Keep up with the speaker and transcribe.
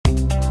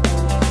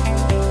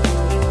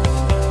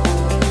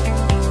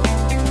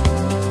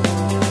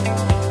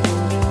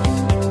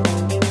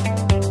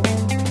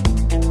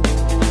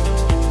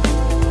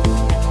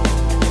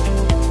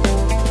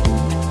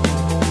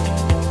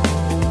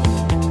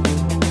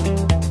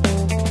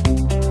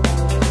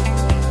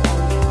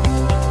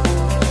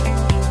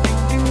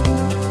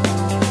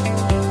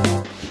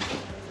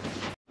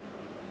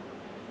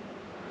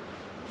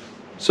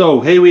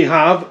So here we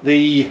have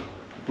the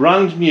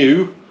brand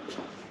new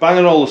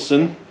Bang &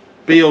 Olufsen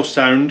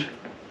Beosound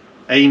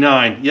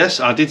A9. Yes,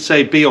 I did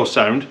say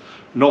Beosound,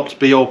 not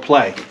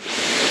Beoplay,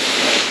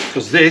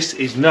 because this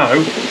is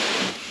now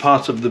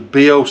part of the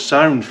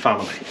Beosound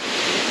family,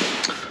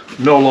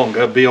 no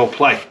longer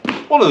Beoplay.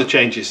 One of the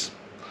changes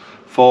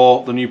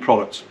for the new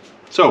product.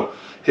 So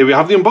here we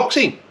have the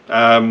unboxing.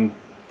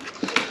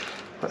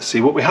 Let's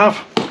see what we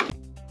have.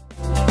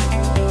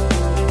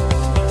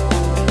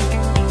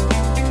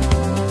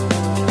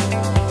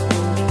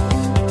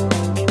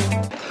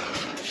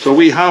 So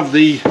we have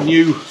the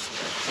new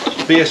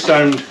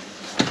Beosound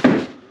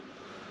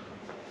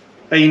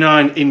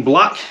A9 in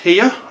black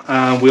here,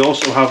 and we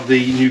also have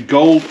the new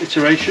gold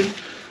iteration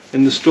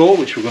in the store,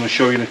 which we're going to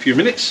show you in a few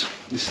minutes.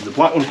 This is the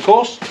black one, of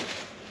course.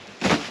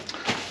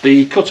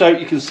 The cutout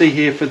you can see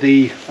here for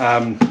the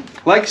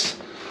legs,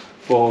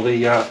 for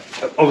the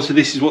obviously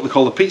this is what they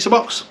call the pizza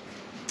box,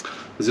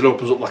 as it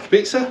opens up like a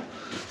pizza.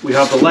 We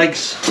have the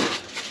legs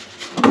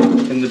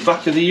in the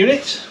back of the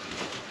unit.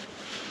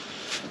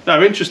 Now,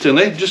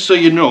 interestingly, just so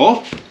you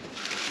know,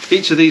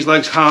 each of these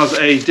legs has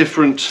a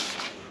different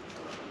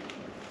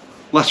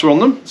letter on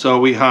them. So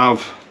we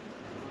have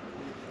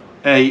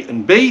A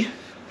and B.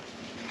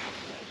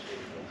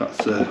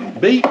 That's a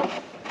B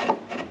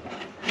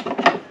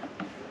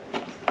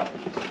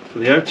for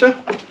the outer.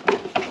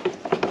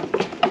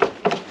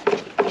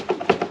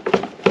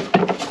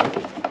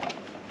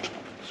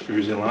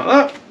 Screws in like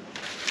that.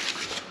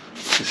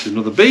 This is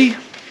another B.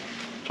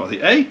 Sorry,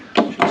 the A,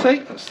 I should say.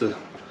 That's the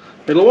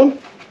middle one.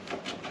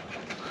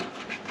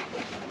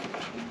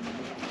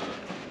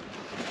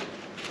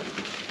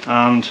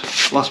 And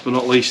last but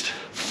not least,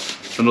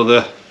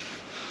 another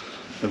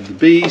of the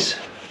B's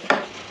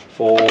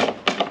for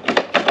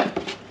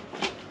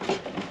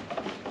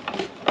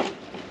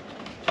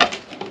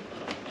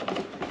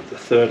the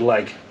third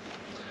leg,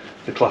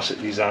 the classic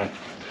design.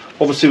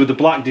 Obviously with the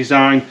black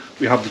design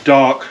we have the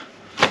dark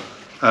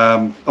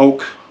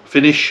oak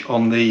finish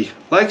on the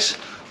legs,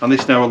 and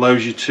this now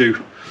allows you to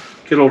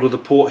get hold of the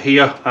port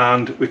here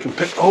and we can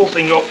pick the whole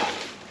thing up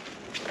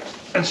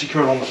and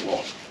secure it on the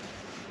floor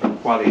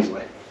quite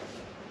easily.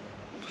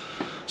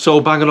 So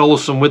Bang &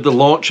 Olufsen, with the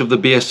launch of the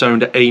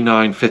Beosound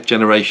A9 5th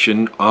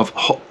generation, have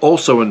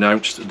also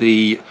announced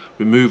the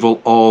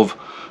removal of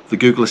the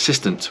Google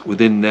Assistant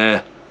within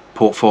their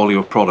portfolio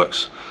of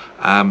products.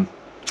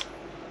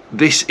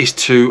 This is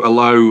to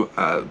allow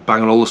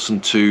Bang & Olufsen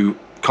to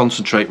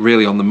concentrate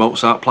really on the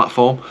Mozart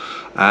platform.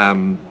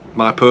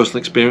 My personal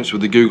experience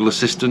with the Google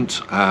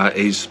Assistant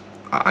is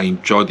I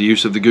enjoyed the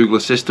use of the Google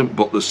Assistant,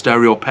 but the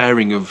stereo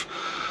pairing of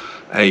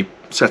a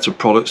set of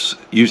products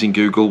using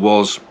Google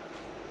was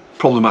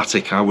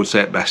problematic, I would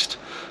say at best,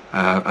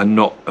 and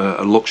not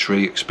a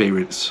luxury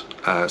experience.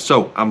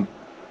 So I'm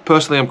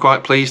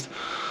quite pleased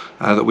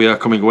that we are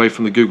coming away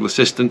from the Google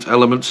Assistant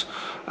element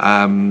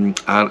and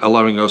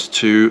allowing us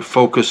to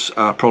focus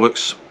our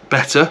products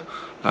better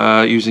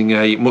using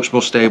a much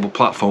more stable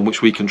platform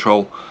which we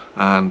control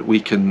and we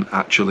can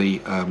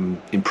actually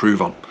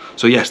improve on.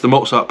 So yes, the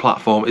Mozart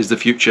platform is the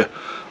future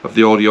of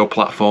the audio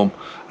platform,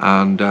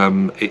 and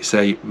it's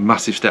a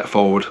massive step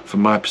forward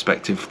from my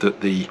perspective that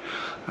the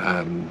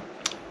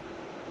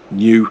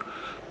new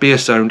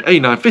Beosound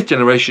A9 5th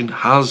generation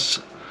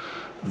has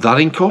that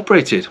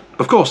incorporated.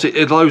 Of course,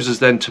 it allows us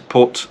then to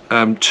put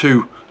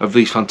two of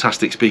these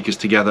fantastic speakers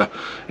together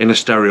in a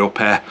stereo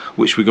pair,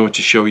 which we're going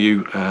to show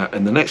you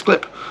in the next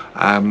clip.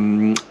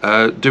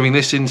 Doing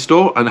this in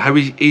store and how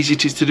easy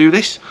it is to do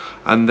this,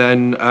 and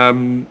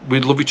then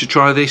we'd love you to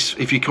try this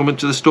if you come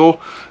into the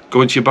store.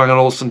 Go into your Bang &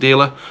 Olufsen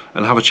dealer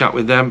and have a chat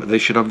with them. They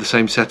should have the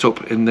same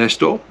setup in their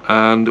store,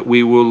 and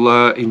we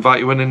will invite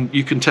you in and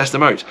you can test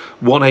them out.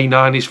 One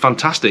A9 is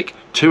fantastic.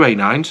 Two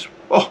A9s,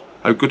 oh,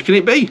 how good can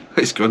it be?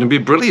 It's going to be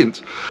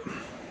brilliant.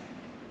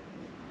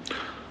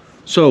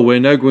 So we're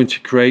now going to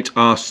create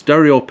our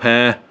stereo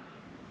pair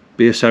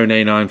Beosound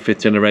A9 5th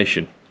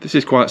generation. This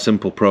is quite a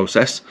simple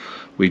process.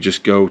 We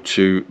just go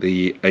to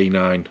the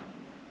A9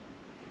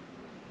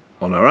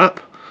 on our app,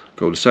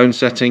 go to sound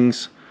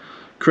settings,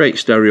 create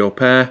stereo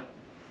pair.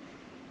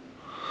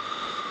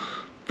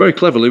 Very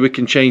cleverly we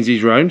can change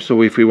these round,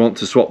 so if we want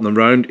to swap them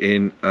round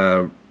in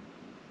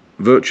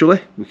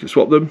virtually, we can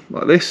swap them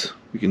like this.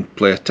 We can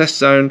play a test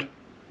sound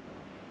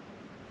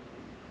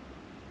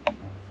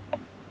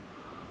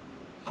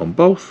on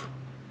both,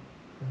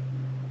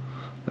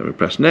 then we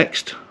press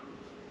next,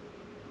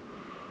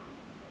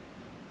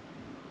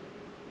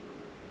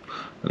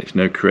 and it's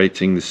now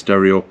creating the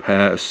stereo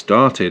pair as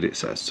started, it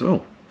says.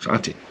 So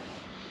exciting.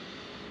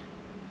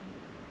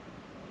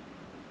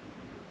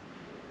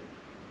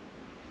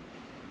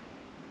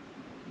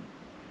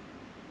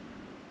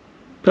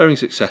 Pairing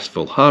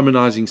successful,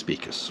 harmonizing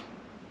speakers.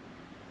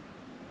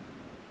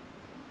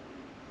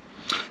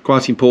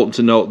 Quite important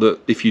to note that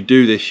if you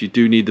do this, you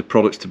do need the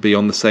products to be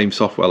on the same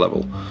software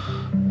level.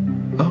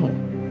 Oh,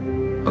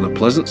 and a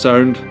pleasant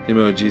sound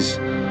emerges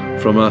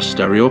from our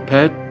stereo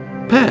paired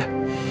pair.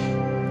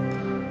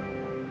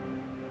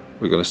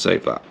 We're going to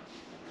save that.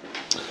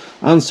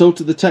 And so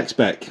to the tech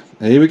spec.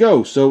 Here we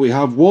go. So we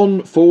have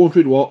one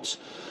 400 watt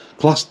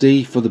Class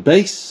D for the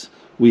base.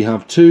 We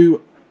have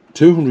two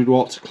 200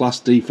 watt Class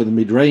D for the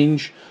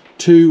mid-range,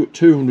 two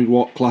 200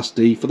 watt Class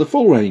D for the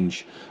full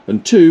range,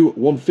 and two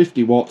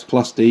 150 watt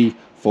Class D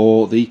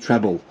for the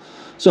treble.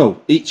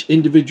 So each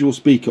individual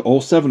speaker, all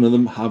 7 of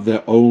them, have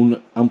their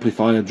own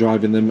amplifier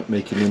driving them,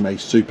 making them a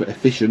super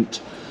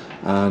efficient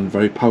and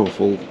very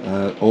powerful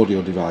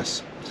audio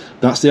device.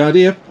 That's the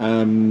idea.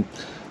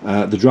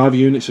 The driver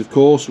units, of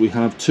course, we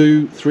have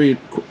two 3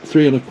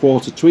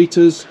 1/4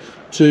 tweeters,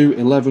 two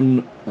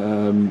 11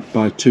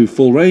 by 2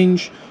 full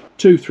range,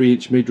 two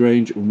 3-inch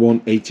mid-range, and one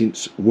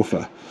 8-inch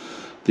woofer.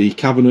 The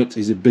cabinet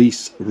is a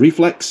Beosound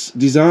reflex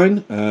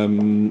design,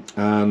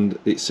 and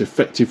its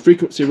effective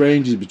frequency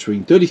range is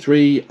between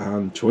 33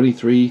 and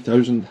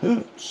 23,000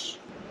 hertz.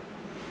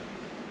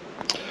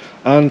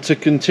 And to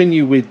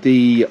continue with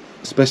the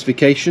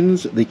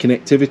specifications, the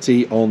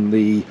connectivity on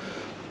the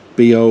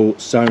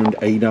Beosound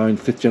A9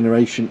 5th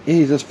generation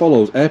is as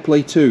follows: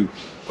 AirPlay 2,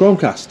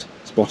 Chromecast,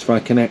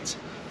 Spotify Connect,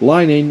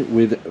 line in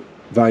with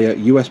via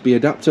USB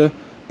adapter,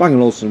 Bang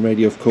 & Olufsen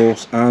radio, of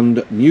course,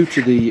 and new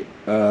to the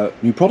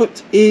new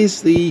product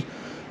is the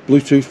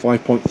Bluetooth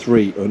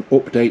 5.3, an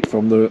update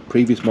from the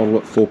previous model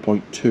at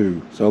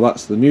 4.2. So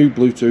that's the new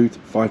Bluetooth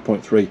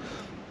 5.3.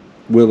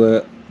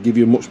 Will give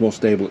you a much more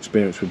stable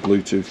experience with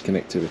Bluetooth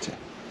connectivity.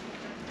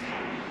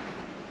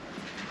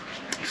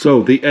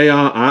 So the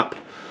AR app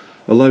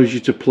allows you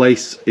to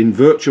place in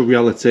virtual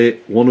reality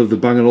one of the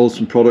Bang &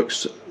 Olufsen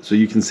products, so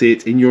you can see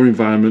it in your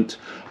environment,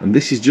 and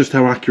this is just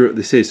how accurate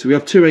this is. So we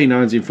have two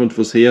A9s in front of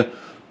us here,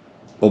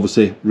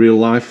 obviously real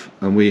life,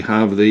 and we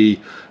have the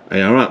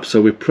AR app.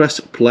 So we press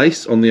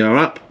place on the AR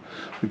app,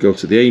 we go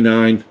to the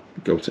A9,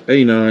 we go to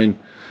A9,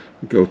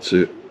 we go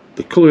to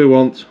the colour we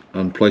want,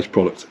 and place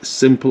product.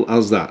 Simple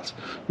as that.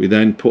 We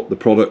then put the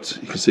product,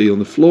 you can see on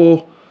the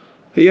floor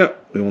here,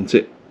 we want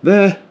it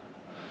there,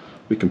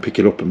 we can pick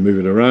it up and move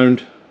it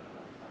around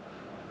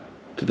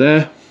to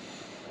there,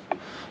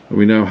 and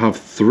we now have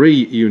 3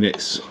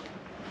 units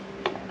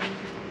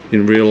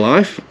in real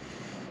life.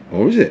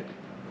 Or is it?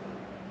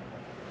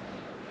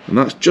 And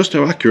that's just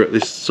how accurate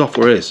this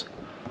software is.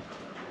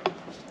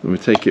 Then we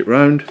take it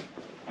round,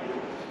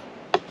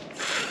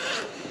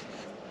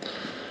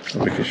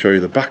 and we can show you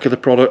the back of the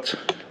product,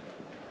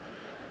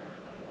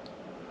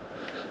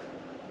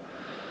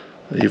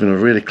 even a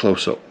really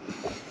close up.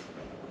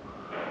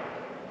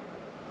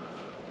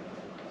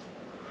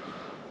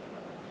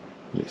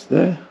 And it's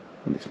there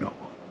and it's not.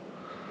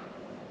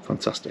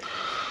 Fantastic.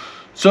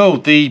 So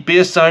the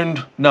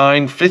Beosound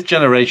A9 5th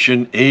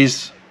generation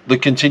is the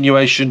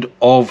continuation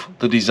of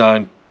the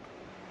design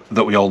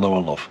that we all know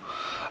and love.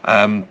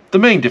 The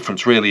main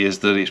difference really is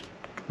that it's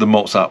the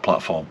Mozart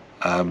platform.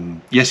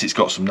 Yes, it's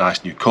got some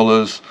nice new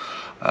colours,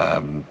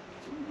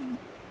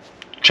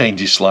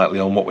 changes slightly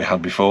on what we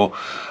had before,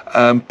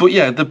 but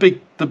yeah, the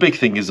big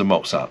thing is the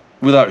Mozart,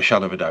 without a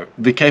shadow of a doubt.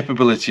 The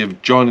capability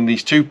of joining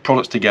these two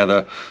products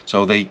together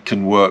so they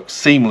can work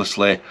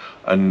seamlessly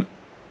and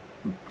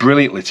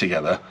brilliantly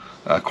together,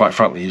 quite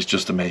frankly, is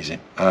just amazing.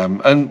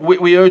 And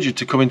we urge you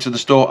to come into the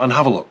store and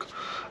have a look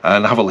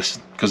and have a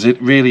listen, because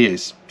it really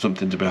is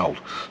something to behold.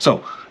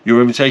 So your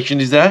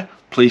invitation is there.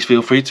 Please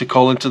feel free to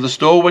call into the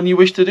store when you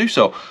wish to do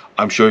so.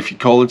 I'm sure if you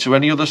call into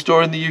any other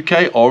store in the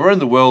UK or around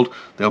the world,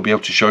 they'll be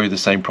able to show you the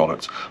same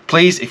product.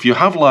 Please, if you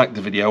have liked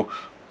the video,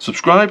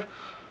 subscribe,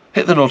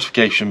 hit the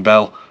notification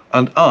bell,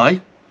 and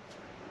I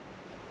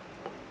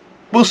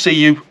will see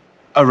you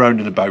around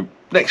and about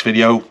next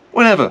video,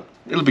 whenever.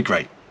 It'll be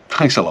great.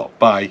 Thanks a lot.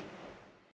 Bye.